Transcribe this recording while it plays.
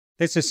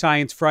This is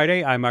Science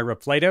Friday. I'm Ira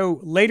Flato.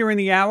 Later in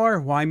the hour,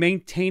 why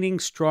maintaining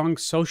strong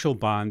social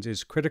bonds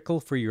is critical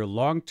for your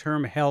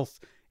long-term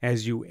health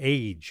as you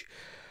age.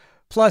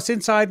 Plus,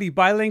 inside the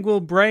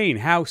bilingual brain,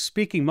 how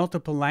speaking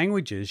multiple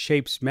languages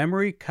shapes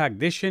memory,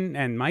 cognition,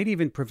 and might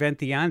even prevent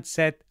the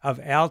onset of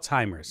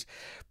Alzheimer's.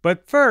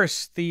 But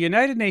first, the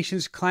United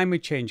Nations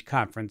Climate Change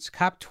Conference,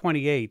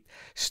 COP28,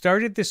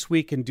 started this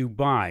week in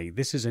Dubai.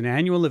 This is an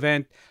annual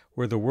event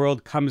where the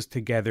world comes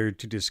together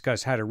to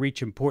discuss how to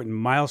reach important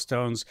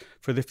milestones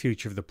for the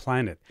future of the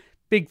planet.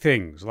 Big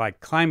things like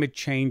climate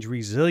change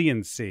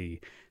resiliency,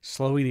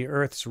 slowing the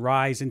Earth's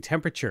rise in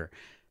temperature.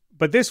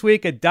 But this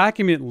week, a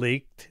document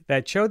leaked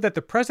that showed that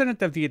the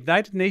president of the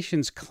United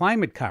Nations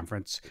Climate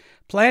Conference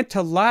planned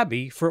to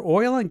lobby for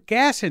oil and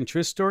gas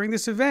interests during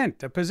this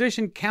event, a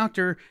position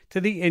counter to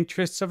the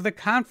interests of the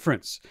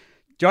conference.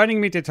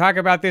 Joining me to talk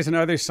about this and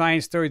other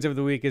science stories of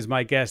the week is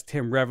my guest,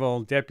 Tim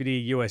Revel, Deputy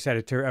U.S.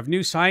 Editor of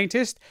New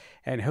Scientist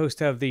and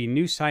host of the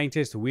New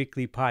Scientist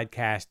Weekly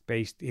podcast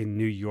based in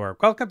New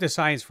York. Welcome to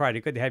Science Friday.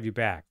 Good to have you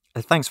back.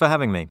 Thanks for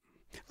having me.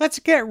 Let's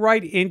get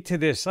right into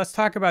this. Let's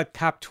talk about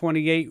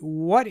COP28.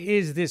 What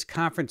is this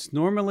conference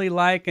normally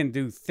like, and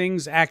do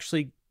things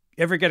actually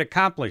ever get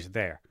accomplished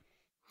there?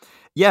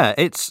 Yeah,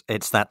 it's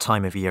that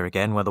time of year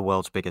again where the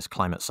world's biggest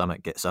climate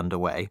summit gets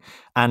underway.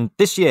 And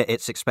this year,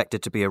 it's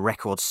expected to be a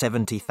record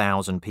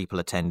 70,000 people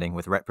attending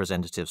with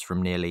representatives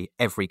from nearly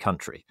every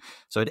country.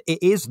 So it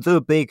is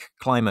the big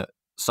climate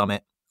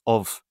summit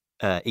of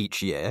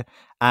each year.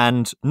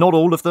 And not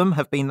all of them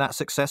have been that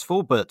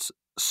successful, but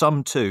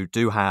some too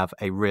do have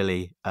a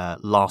really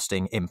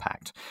lasting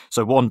impact.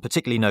 So one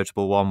particularly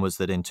notable one was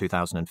that in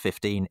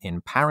 2015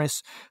 in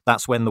Paris,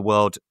 that's when the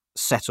world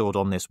settled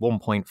on this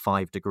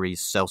 1.5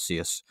 degrees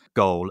Celsius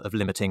goal of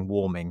limiting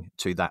warming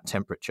to that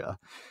temperature.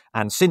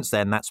 And since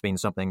then, that's been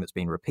something that's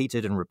been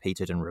repeated and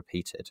repeated and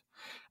repeated.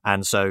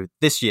 And so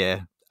this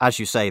year, as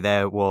you say,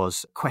 there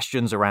was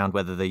questions around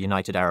whether the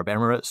United Arab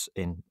Emirates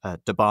in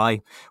Dubai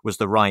was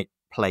the right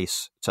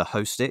place to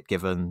host it,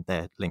 given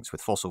their links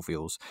with fossil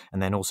fuels. And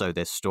then also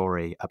this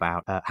story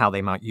about how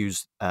they might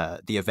use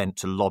the event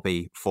to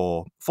lobby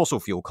for fossil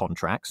fuel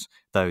contracts,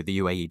 though the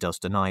UAE does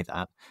deny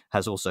that,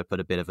 has also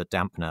put a bit of a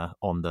dampener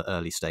on the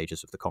early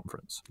stages of the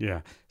conference. Yeah.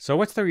 So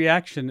what's the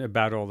reaction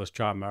about all this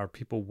drama? Are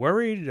people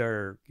worried,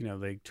 or,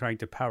 they trying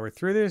to power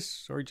through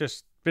this, or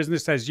just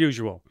business as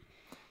usual?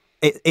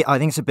 I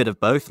think it's a bit of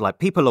both. Like,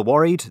 people are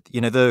worried.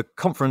 The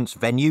conference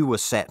venue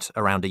was set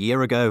around a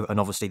year ago, and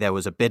obviously there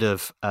was a bit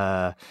of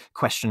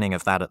questioning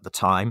of that at the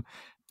time.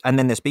 And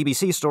then this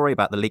BBC story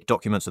about the leaked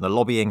documents and the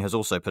lobbying has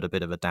also put a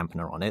bit of a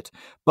dampener on it.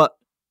 But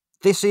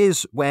this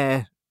is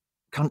where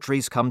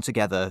countries come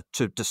together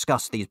to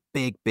discuss these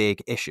big,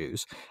 big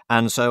issues.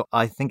 And so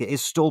I think it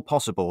is still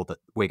possible that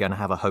we're going to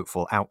have a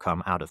hopeful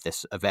outcome out of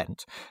this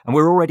event. And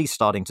we're already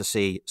starting to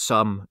see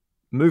some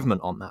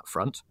movement on that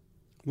front.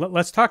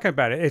 Let's talk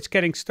about it. It's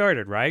getting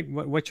started, right?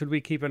 What should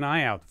we keep an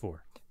eye out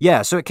for?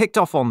 Yeah, so it kicked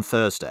off on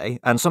Thursday,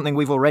 and something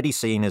we've already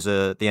seen is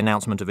the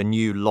announcement of a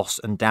new loss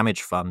and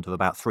damage fund of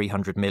about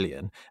 300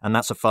 million, and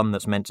that's a fund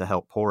that's meant to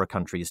help poorer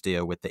countries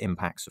deal with the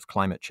impacts of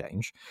climate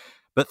change.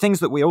 But things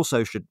that we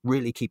also should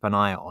really keep an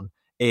eye on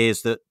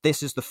is that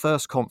this is the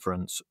first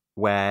conference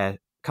where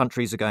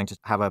countries are going to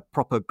have a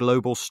proper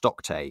global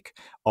stocktake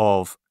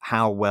of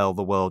how well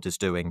the world is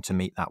doing to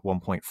meet that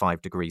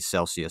 1.5 degrees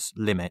Celsius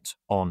limit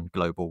on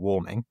global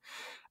warming.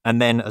 And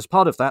then as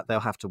part of that, they'll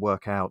have to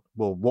work out,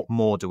 well, what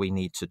more do we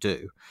need to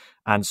do?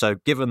 And so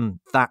given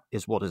that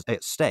is what is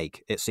at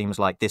stake, it seems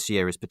like this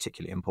year is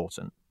particularly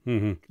important.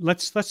 Mm-hmm.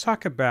 Let's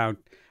talk about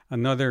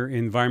another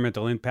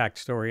environmental impact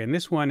story. And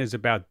this one is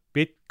about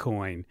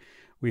Bitcoin.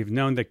 We've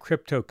known that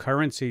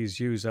cryptocurrencies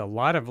use a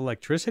lot of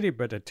electricity,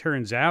 but it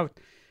turns out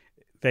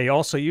they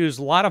also use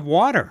a lot of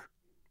water.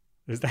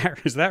 Is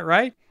that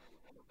right?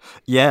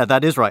 Yeah,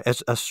 that is right.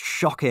 It's a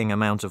shocking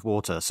amount of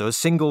water. So a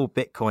single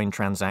Bitcoin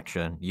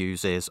transaction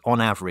uses, on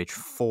average,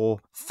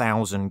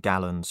 4,000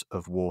 gallons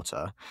of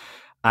water.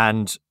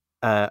 And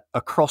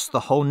across the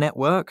whole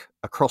network,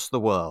 across the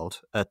world,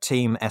 a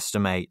team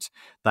estimate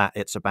that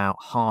it's about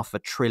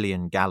 500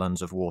 billion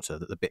gallons of water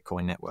that the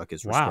Bitcoin network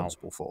is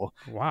responsible for.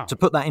 Wow. To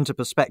put that into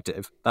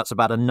perspective, that's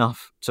about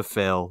enough to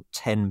fill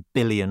 10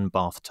 billion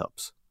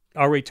bathtubs.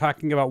 Are we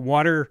talking about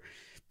water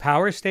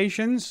power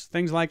stations,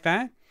 things like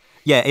that?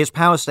 Yeah, it's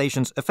power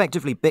stations.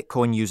 Effectively,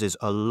 Bitcoin uses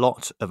a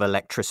lot of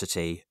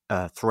electricity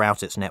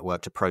throughout its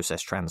network to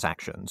process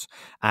transactions.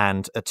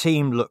 And a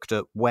team looked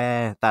at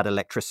where that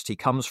electricity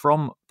comes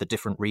from, the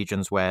different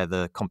regions where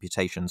the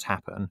computations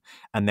happen,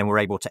 and then were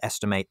able to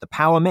estimate the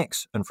power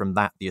mix, and from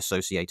that, the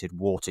associated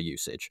water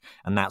usage.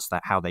 And that's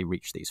how they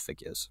reach these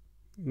figures.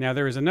 Now,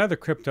 there is another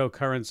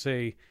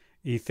cryptocurrency,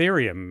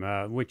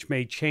 Ethereum, which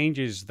made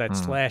changes that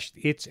slashed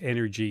its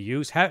energy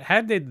use.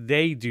 How did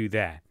they do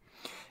that?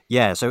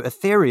 Yeah, so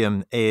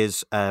Ethereum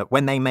is,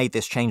 when they made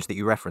this change that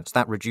you referenced,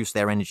 that reduced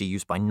their energy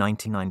use by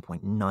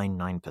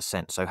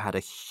 99.99%, so had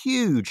a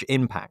huge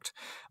impact.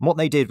 And what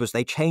they did was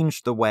they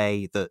changed the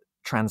way that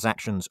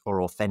transactions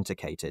are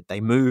authenticated.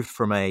 They moved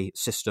from a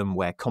system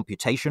where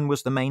computation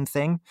was the main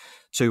thing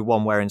to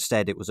one where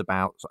instead it was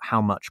about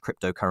how much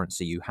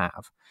cryptocurrency you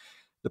have.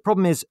 The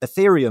problem is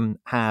Ethereum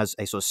has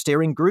a sort of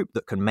steering group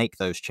that can make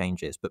those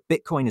changes, but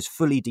Bitcoin is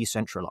fully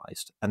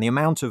decentralized. And the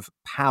amount of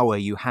power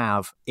you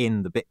have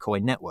in the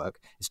Bitcoin network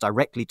is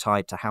directly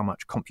tied to how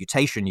much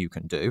computation you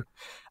can do.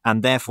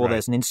 And therefore,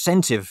 there's an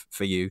incentive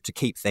for you to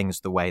keep things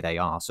the way they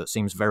are. So it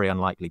seems very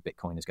unlikely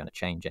Bitcoin is going to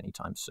change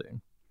anytime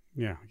soon.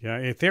 Yeah.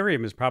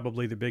 Ethereum is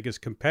probably the biggest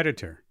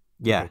competitor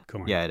of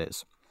Bitcoin. Yeah, it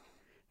is.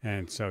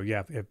 And so,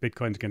 if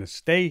Bitcoin's going to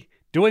stay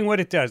doing what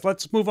it does.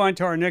 Let's move on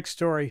to our next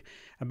story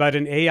about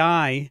an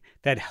AI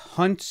that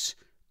hunts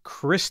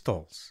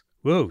crystals.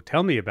 Whoa,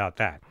 tell me about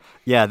that.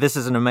 Yeah, this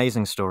is an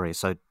amazing story.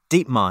 So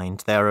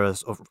DeepMind, they're a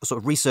sort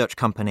of research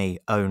company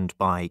owned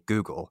by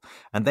Google,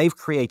 and they've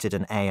created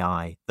an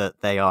AI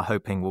that they are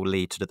hoping will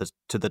lead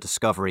to the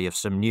discovery of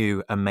some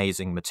new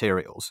amazing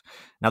materials.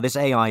 Now, this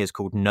AI is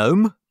called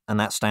GNOME, and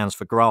that stands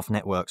for Graph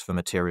Networks for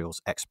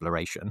Materials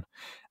Exploration.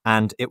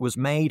 And it was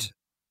made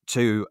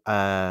to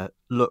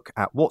look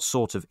at what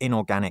sort of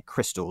inorganic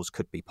crystals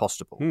could be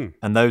possible.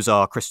 And those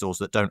are crystals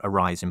that don't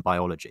arise in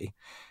biology.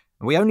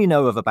 And we only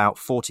know of about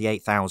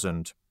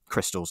 48,000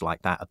 crystals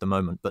like that at the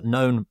moment, but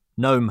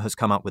GNOME has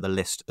come up with a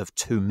list of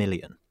 2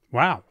 million.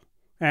 Wow.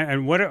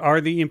 And what are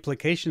the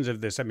implications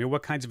of this? I mean,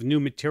 what kinds of new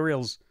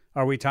materials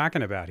are we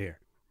talking about here?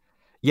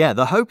 Yeah,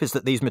 the hope is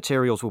that these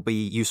materials will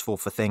be useful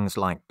for things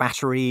like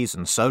batteries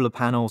and solar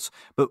panels.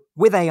 But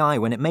with AI,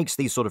 when it makes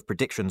these sort of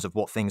predictions of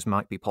what things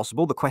might be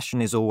possible, the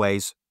question is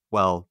always,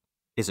 well,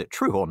 is it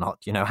true or not?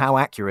 You know, how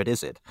accurate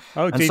is it?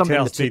 Oh, and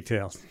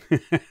details.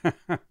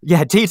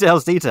 Yeah,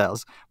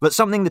 details. But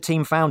something the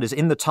team found is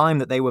in the time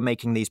that they were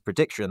making these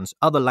predictions,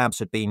 other labs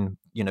had been,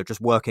 just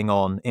working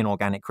on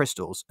inorganic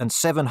crystals. And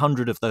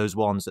 700 of those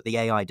ones that the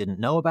AI didn't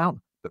know about,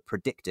 but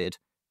predicted,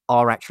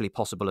 are actually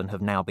possible and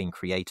have now been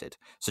created,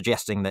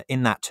 suggesting that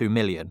in that 2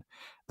 million,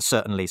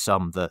 certainly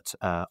some that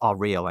are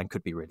real and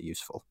could be really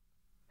useful.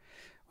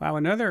 Wow,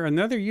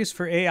 another use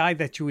for AI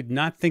that you would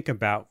not think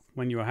about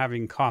when you're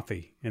having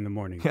coffee in the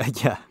morning.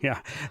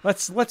 Yeah.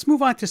 Let's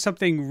move on to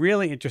something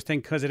really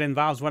interesting because it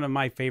involves one of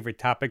my favorite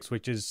topics,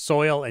 which is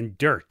soil and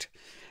dirt.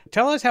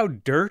 Tell us how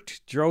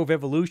dirt drove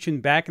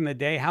evolution back in the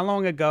day. How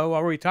long ago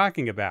are we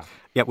talking about?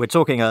 Yeah, we're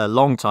talking a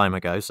long time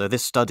ago. So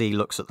this study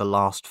looks at the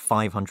last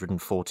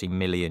 540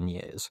 million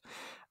years.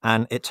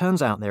 And it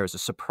turns out there is a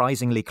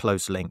surprisingly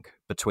close link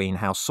between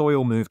how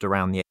soil moved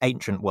around the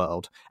ancient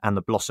world and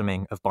the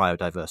blossoming of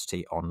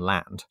biodiversity on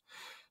land.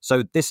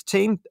 So this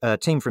team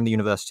from the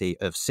University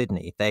of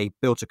Sydney, they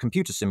built a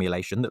computer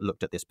simulation that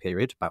looked at this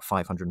period, about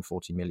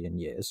 540 million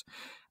years.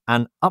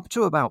 And up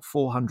to about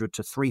 400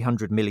 to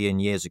 300 million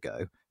years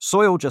ago,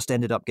 soil just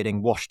ended up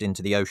getting washed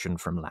into the ocean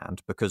from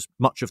land because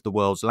much of the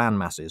world's land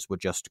masses were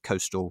just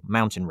coastal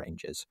mountain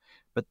ranges.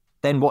 But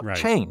then what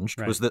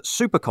changed was that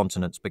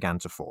supercontinents began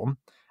to form,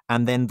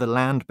 and then the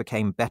land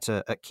became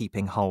better at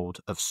keeping hold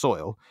of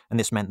soil. And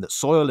this meant that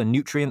soil and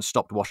nutrients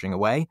stopped washing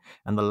away,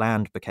 and the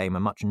land became a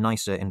much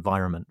nicer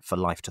environment for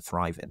life to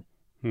thrive in.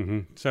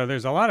 Mm-hmm. So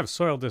there's a lot of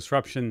soil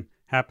disruption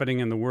happening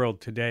in the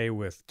world today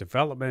with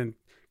development,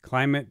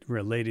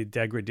 climate-related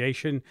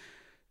degradation.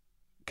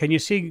 Can you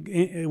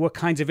see what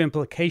kinds of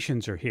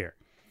implications are here?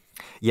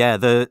 Yeah,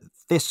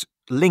 this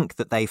link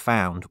that they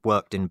found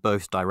worked in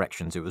both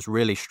directions. It was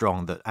really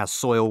strong that as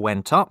soil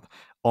went up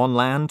on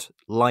land,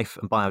 life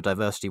and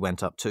biodiversity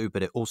went up too,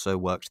 but it also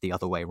worked the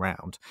other way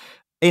around.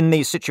 In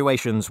these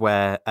situations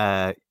where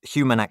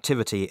human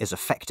activity is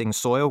affecting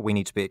soil, we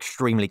need to be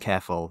extremely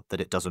careful that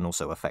it doesn't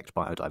also affect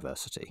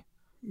biodiversity.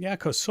 Yeah,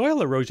 because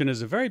soil erosion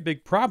is a very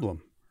big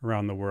problem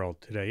around the world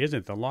today, isn't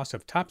it? The loss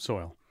of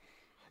topsoil.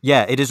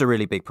 Yeah, it is a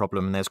really big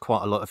problem. And there's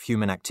quite a lot of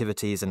human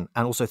activities and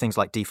also things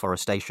like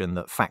deforestation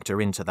that factor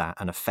into that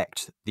and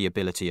affect the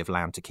ability of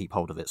land to keep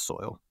hold of its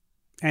soil.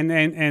 And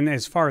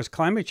as far as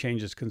climate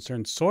change is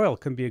concerned, soil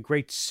can be a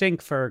great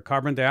sink for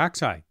carbon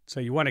dioxide. So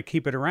you want to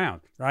keep it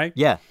around, right?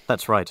 Yeah,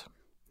 that's right.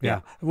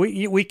 Yeah.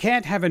 We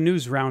can't have a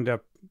news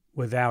roundup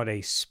without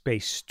a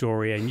space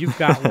story. And you've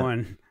got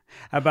one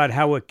about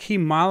how a key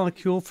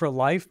molecule for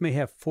life may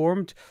have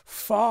formed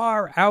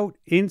far out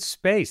in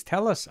space.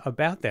 Tell us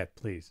about that,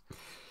 please.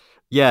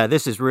 Yeah,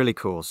 this is really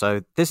cool.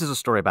 So this is a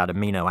story about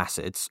amino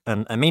acids,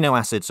 and amino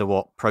acids are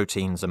what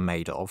proteins are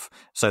made of.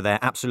 So they're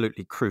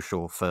absolutely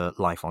crucial for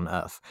life on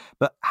Earth.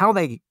 But how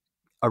they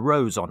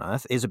arose on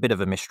Earth is a bit of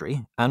a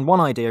mystery. And one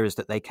idea is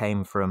that they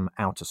came from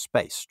outer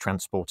space,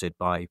 transported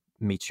by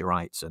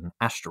meteorites and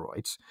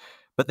asteroids.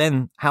 But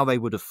then how they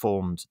would have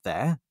formed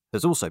there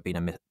has also been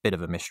a bit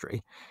of a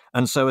mystery.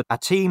 And so a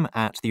team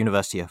at the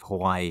University of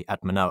Hawaii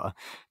at Manoa,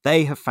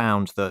 they have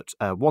found that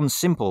one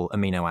simple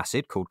amino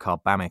acid called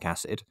carbamic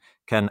acid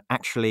can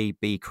actually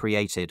be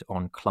created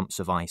on clumps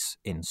of ice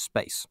in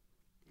space.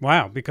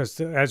 Wow, because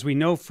as we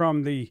know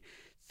from the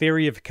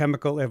theory of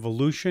chemical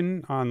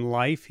evolution on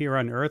life here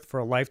on Earth, for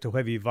a life to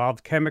have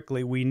evolved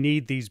chemically, we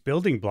need these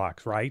building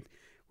blocks, right?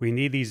 We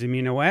need these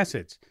amino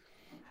acids.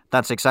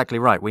 That's exactly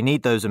right. We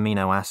need those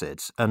amino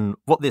acids. And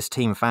what this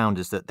team found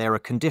is that there are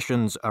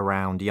conditions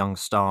around young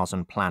stars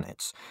and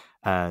planets,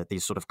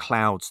 these sort of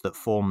clouds that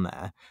form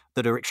there,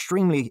 that are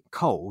extremely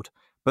cold.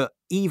 But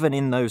even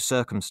in those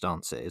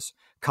circumstances,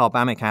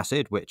 carbamic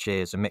acid, which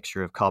is a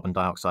mixture of carbon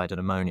dioxide and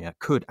ammonia,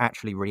 could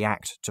actually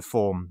react to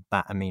form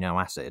that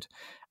amino acid.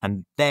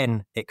 And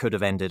then it could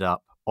have ended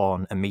up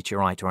on a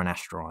meteorite or an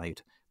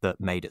asteroid that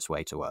made its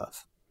way to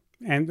Earth.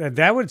 And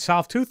that would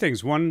solve two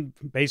things. One,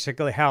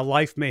 basically how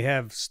life may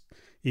have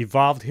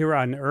evolved here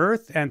on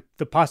Earth, and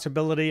the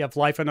possibility of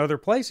life in other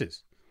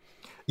places.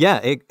 Yeah,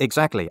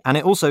 exactly. And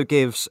it also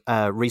gives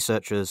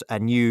researchers a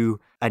new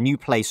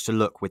place to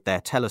look with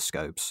their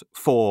telescopes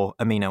for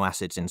amino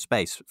acids in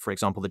space. For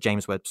example, the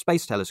James Webb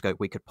Space Telescope,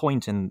 we could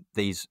point in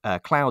these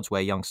clouds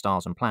where young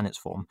stars and planets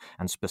form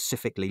and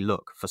specifically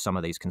look for some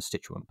of these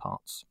constituent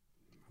parts.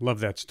 Love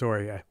that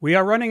story. We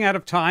are running out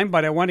of time,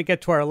 but I want to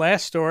get to our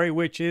last story,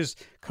 which is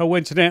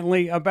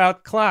coincidentally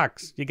about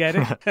clocks. You get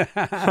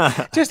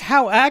it? Just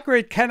how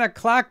accurate can a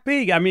clock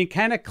be? I mean,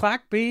 can a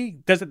clock be?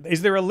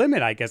 Is there a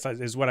limit, I guess,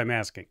 is what I'm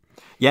asking.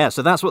 Yeah,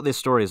 so that's what this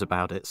story is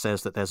about. It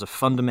says that there's a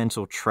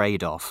fundamental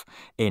trade-off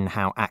in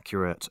how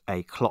accurate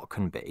a clock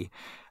can be.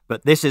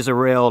 But this is a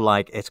real,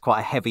 it's quite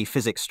a heavy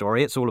physics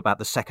story. It's all about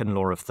the second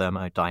law of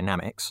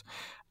thermodynamics.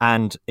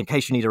 And in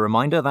case you need a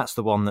reminder, that's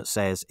the one that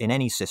says in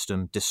any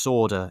system,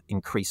 disorder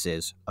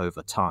increases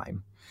over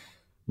time.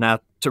 Now,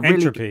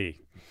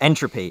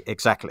 Entropy,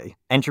 exactly.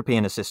 Entropy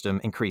in a system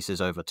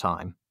increases over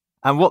time.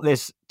 And what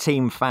this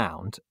team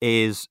found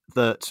is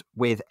that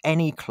with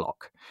any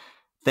clock,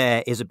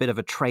 there is a bit of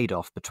a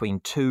trade-off between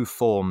two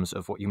forms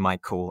of what you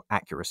might call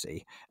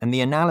accuracy. And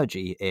the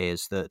analogy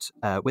is that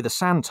with a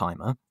sand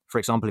timer, for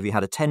example, if you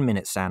had a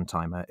 10-minute sand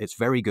timer, it's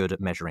very good at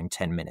measuring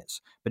 10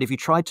 minutes. But if you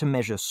tried to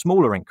measure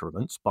smaller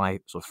increments by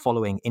sort of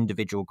following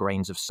individual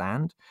grains of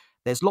sand,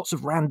 there's lots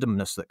of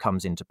randomness that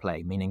comes into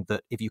play, meaning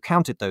that if you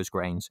counted those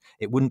grains,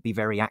 it wouldn't be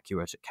very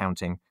accurate at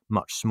counting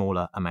much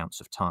smaller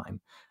amounts of time.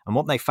 And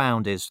what they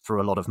found is,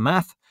 through a lot of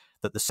math,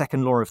 that the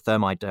second law of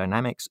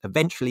thermodynamics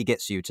eventually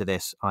gets you to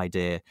this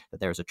idea that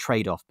there is a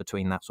trade-off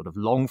between that sort of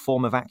long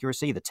form of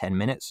accuracy, the 10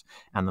 minutes,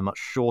 and the much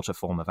shorter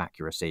form of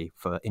accuracy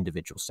for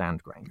individual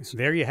sand grains.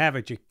 There you have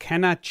it. You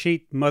cannot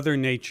cheat Mother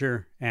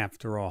Nature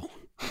after all.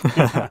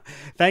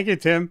 Thank you,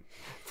 Tim.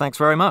 Thanks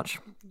very much.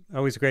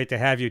 Always great to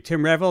have you.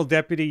 Tim Revel,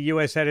 Deputy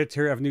U.S.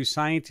 Editor of New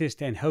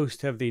Scientist and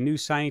host of the New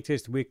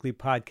Scientist weekly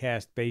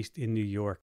podcast based in New York.